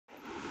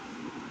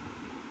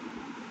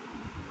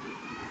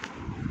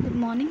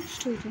morning,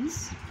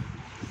 students.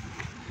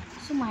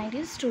 My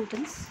dear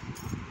students,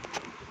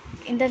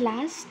 in the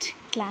last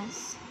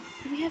class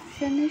we have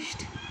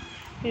finished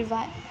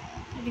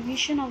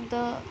revision of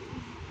the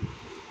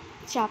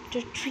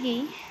chapter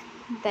 3,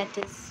 that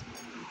is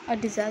a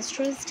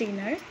disastrous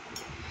dinner,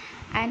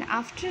 and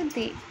after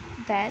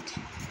that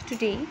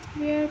today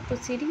we are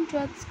proceeding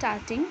towards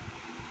starting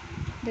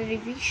the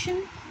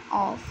revision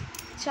of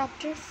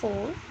chapter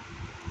 4,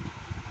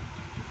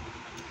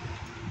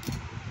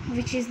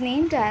 which is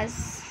named as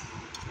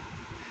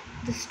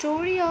the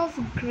story of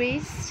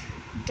Grace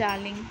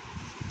Darling.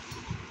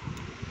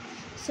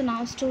 So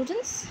now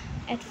students,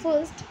 at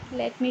first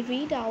let me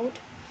read out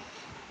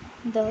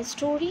the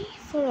story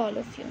for all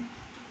of you.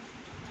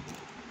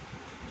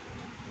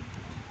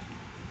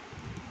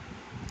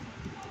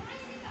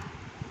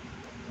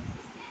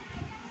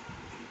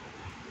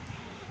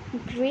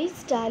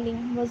 Grace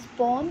Darling was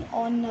born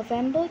on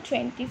November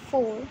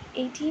 24,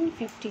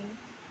 1815.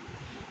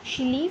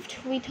 She lived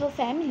with her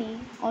family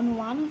on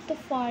one of the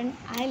foreign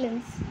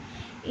islands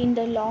in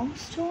the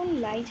Longstone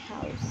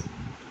Lighthouse.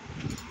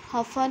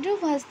 Her father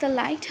was the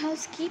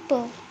lighthouse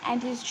keeper,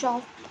 and his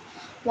job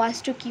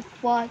was to keep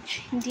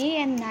watch day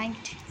and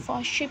night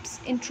for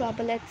ships in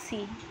trouble at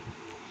sea.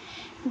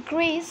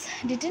 Grace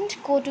didn't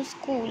go to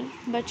school,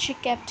 but she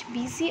kept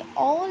busy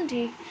all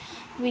day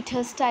with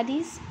her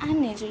studies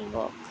and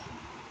needlework.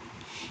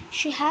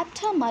 She helped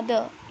her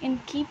mother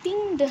in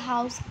keeping the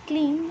house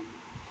clean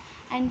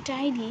and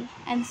tidy,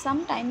 and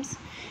sometimes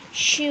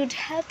she would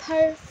help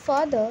her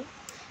father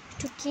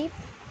to keep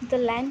the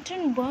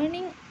lantern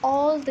burning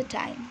all the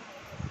time.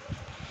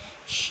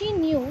 She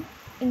knew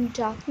in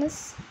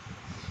darkness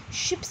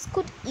ships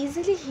could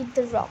easily hit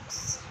the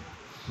rocks,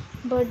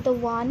 but the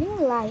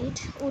warning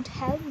light would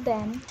help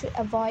them to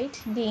avoid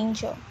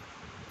danger.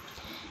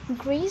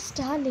 Grace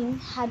Darling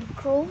had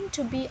grown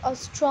to be a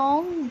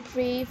strong,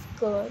 brave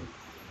girl.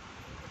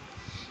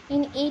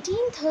 In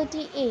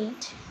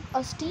 1838,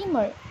 a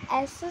steamer,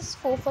 SS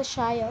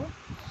Forfarshire,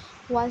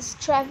 was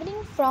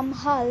travelling from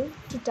Hull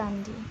to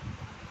Dundee.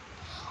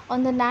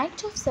 On the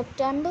night of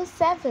September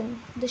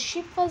 7, the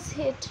ship was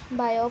hit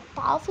by a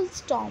powerful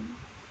storm.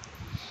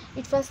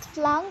 It was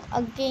flung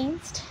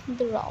against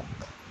the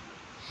rock.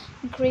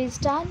 Grace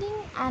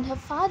Darling and her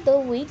father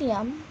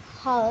William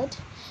heard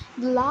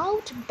the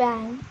loud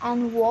bang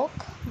and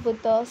woke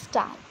with a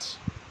start.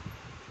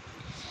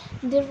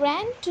 They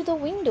ran to the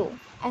window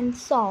and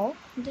saw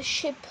the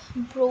ship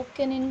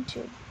broken in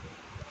two.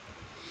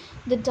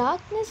 The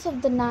darkness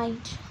of the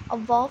night,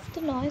 above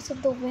the noise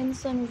of the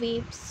winds and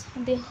waves,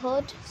 they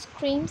heard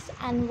screams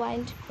and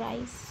wild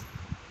cries.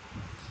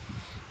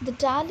 The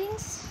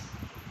Darlings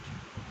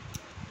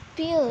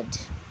peered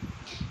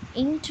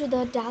into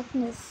the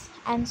darkness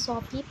and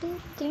saw people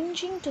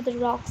clinging to the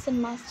rocks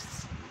and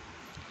masts.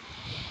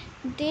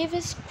 They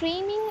were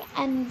screaming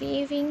and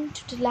waving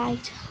to the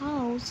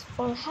lighthouse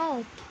for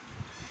help.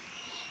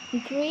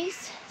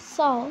 Grace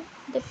saw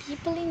the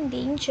people in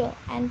danger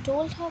and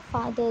told her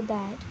father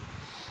that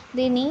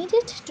they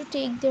needed to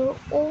take their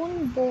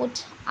own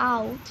boat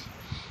out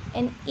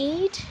and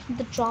aid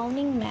the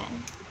drowning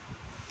man.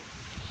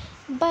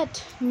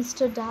 But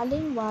Mr.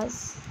 Darling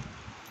was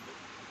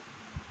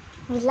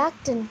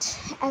reluctant,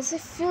 as he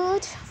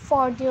feared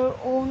for their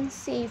own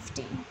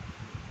safety.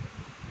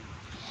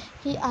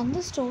 He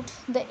understood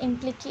the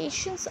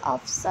implications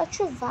of such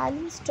a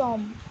violent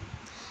storm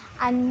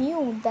and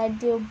knew that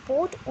their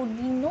boat would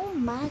be no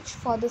match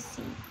for the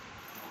sea.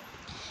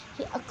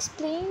 He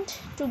explained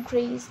to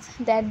Grace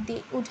that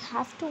they would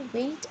have to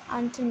wait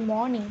until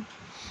morning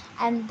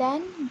and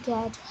then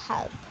get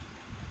help.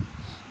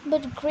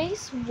 But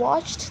Grace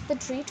watched the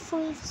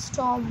dreadful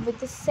storm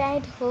with a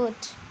sad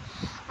heart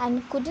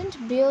and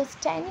couldn't bear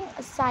standing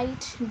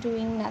aside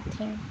doing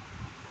nothing.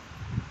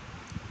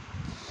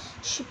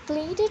 She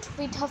pleaded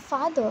with her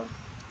father,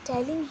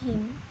 telling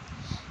him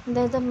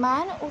that the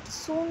man would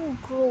soon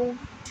grow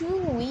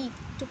too weak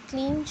to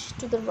cling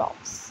to the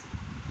rocks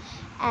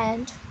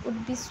and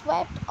would be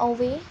swept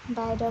away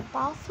by the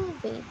powerful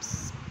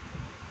waves.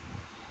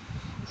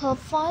 Her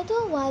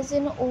father was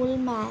an old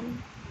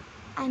man,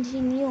 and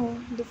he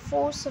knew the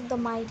force of the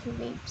mighty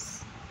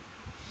waves.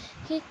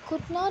 He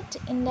could not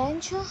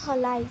endanger her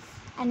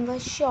life and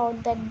was sure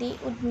that they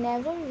would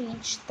never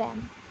reach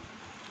them.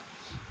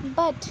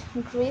 But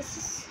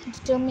Grace's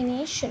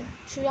determination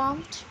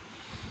triumphed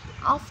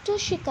after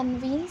she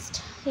convinced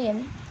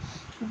him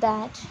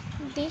that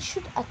they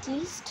should at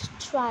least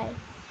try,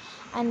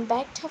 and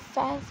begged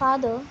her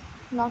father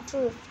not to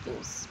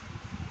refuse.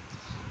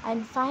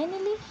 And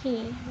finally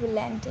he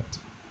relented.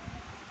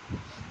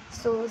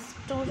 So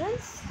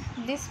students,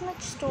 this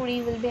much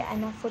story will be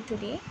enough for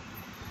today.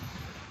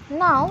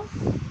 Now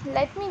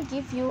let me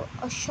give you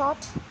a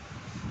short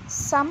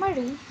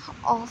summary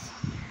of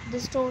the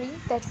story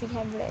that we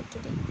have read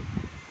today.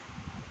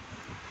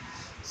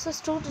 So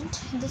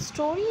student, the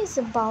story is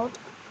about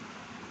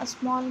a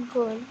small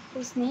girl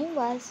whose name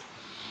was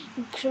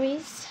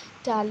Grace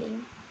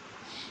Darling.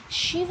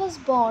 She was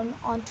born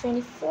on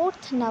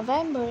 24th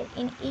November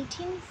in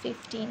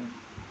 1815.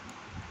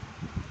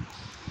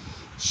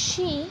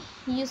 She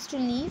used to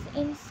live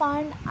in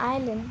Farne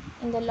Island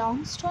in the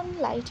Longstone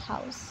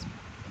Lighthouse,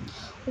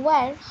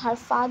 where her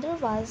father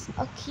was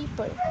a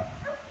keeper,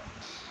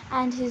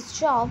 and his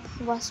job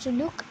was to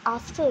look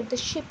after the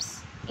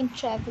ships in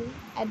travel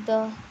at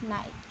the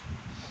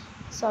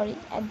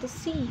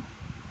sea.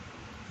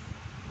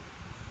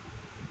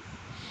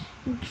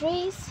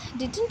 Grace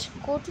didn't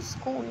go to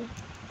school,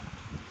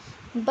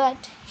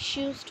 but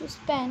she used to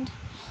spend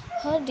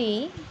her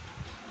day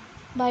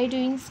by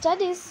doing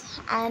studies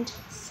and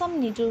some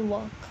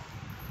needlework.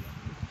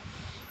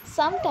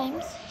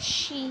 Sometimes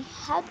she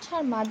helped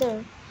her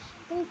mother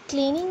in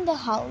cleaning the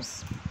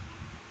house,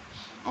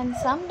 and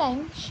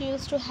sometimes she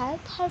used to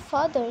help her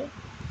father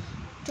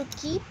to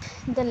keep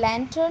the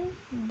lantern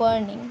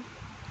burning.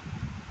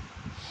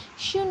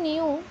 She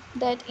knew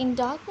that in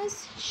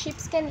darkness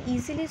ships can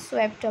easily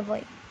swept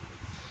away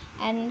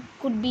and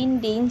could be in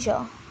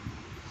danger,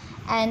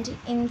 and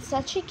in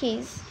such a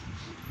case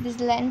this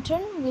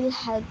lantern will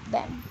help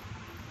them.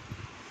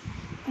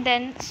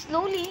 Then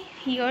slowly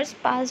years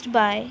passed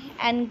by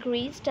and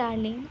Grace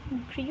Darling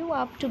grew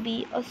up to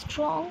be a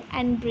strong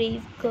and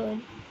brave girl.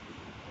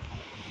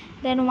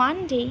 Then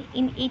one day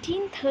in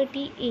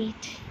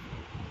 1838,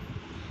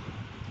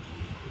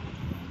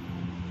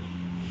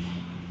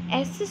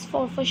 Essex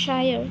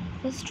Forfarshire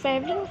was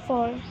travelling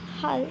for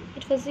Hull.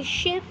 It was a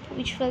ship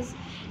which was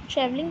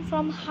travelling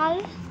from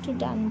Hull to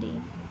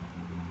Dundee.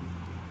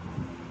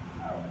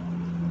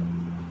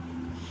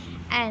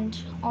 And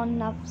on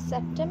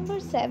September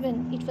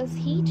 7, it was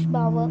hit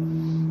by a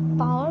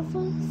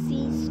powerful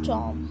sea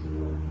storm.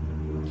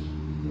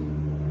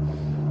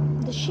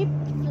 The ship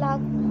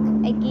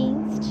flagged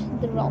against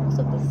the rocks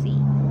of the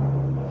sea,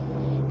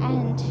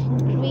 and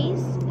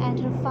Grace and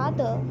her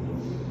father,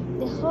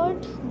 they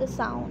heard the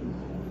sound,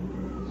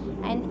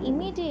 and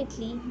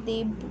immediately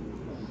they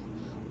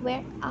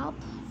were up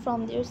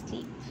from their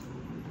sleep.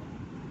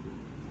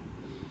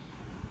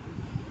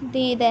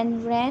 They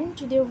then ran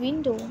to their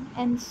window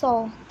and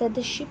saw that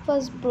the ship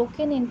was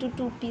broken into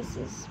two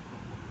pieces.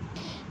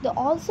 They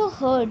also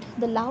heard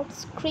the loud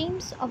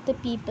screams of the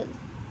people.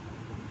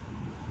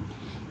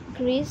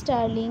 Grace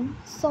Darling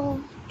saw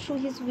through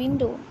her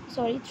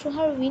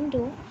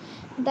window,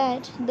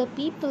 that the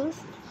people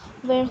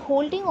were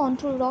holding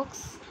onto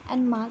rocks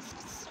and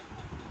masts,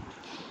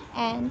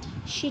 and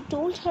she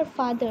told her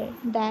father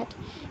that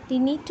they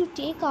need to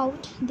take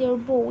out their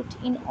boat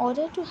in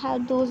order to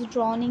help those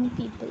drowning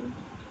people.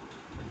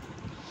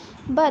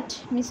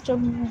 But Mr.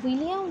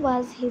 William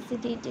was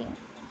hesitating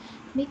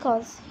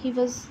because he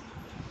was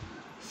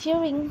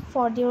fearing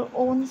for their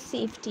own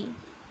safety.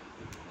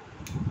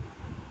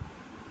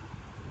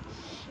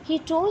 He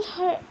told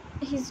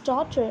his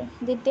daughter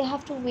that they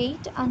have to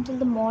wait until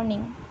the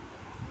morning,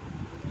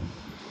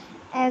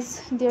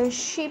 as their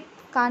ship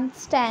can't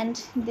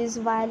stand this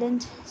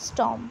violent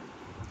storm.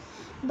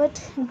 But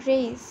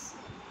Grace,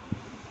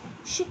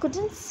 she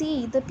couldn't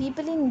see the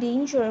people in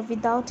danger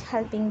without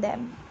helping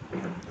them.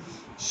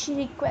 She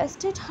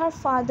requested her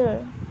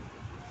father,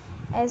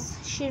 as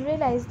she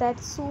realized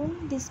that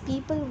soon these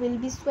people will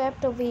be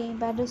swept away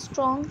by the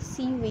strong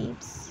sea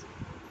waves.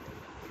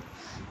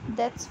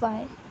 That's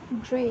why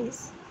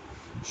Grace,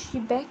 she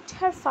begged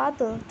her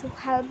father to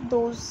help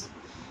those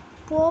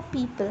poor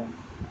people.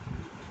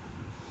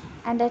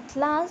 And at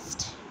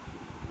last,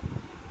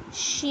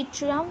 she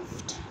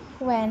triumphed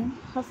when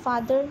her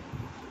father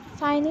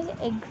finally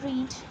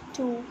agreed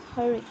to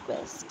her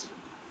request.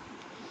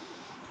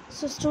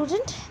 So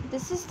student,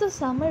 this is the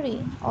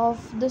summary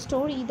of the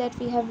story that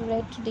we have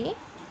read today,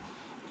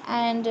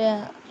 and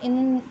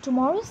in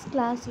tomorrow's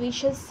class we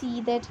shall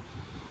see that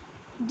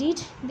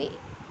did they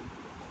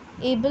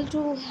able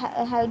to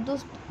help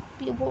those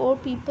poor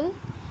people?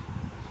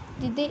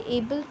 Did they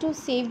able to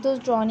save those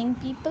drowning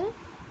people?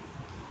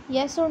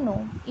 Yes or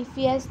no? If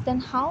yes,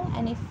 then how,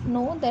 and if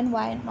no, then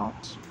why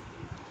not?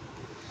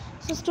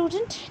 So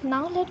student,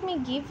 now let me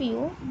give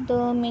you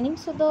the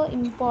meanings of the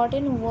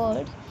important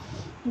word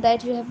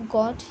that you have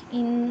got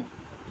in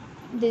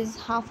this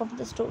half of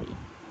the story.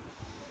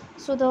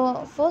 So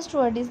the first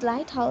word is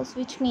lighthouse,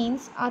 which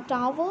means a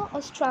tower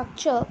or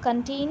structure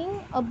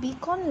containing a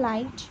beacon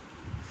light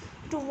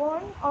to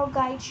warn or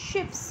guide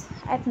ships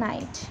at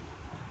night.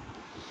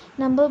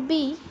 Number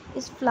B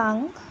is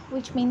flank,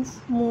 which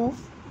means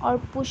move or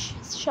push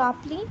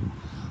sharply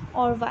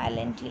or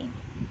violently.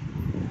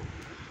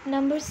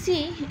 Number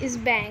C is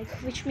bank,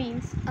 which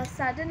means a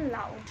sudden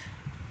loud.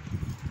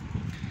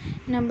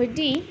 Number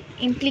D,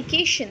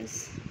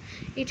 implications.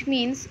 It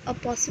means a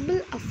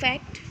possible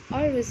effect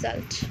or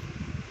result.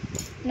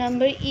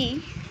 Number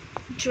E,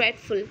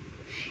 dreadful,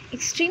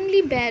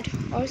 extremely bad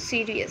or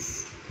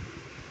serious.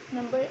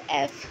 Number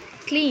F,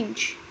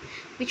 clinch,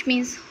 which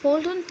means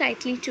hold on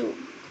tightly to.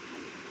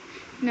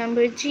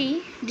 Number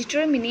G,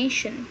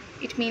 determination.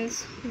 It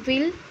means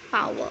will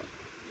power.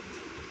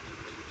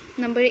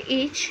 Number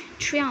H,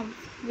 triumph,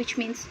 which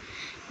means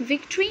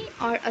victory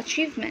or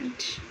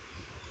achievement.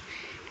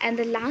 And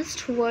the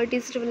last word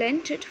is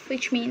relented,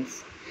 which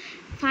means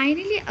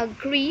finally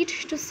agreed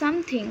to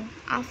something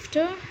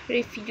after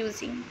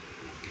refusing.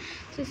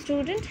 So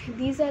student,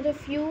 these are the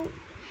few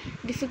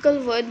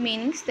difficult word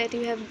meanings that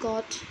you have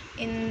got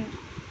in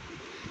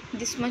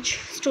this much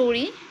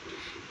story.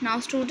 Now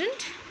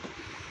student,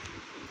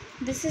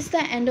 this is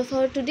the end of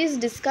our today's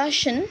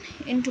discussion.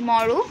 In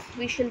tomorrow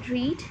we shall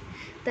read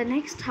the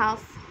next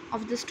half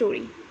of the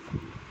story.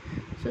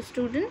 So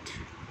student,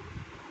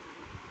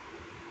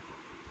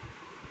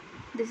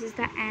 this is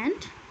the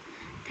end.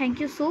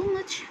 Thank you so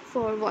much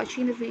for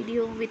watching the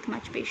video with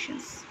much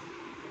patience.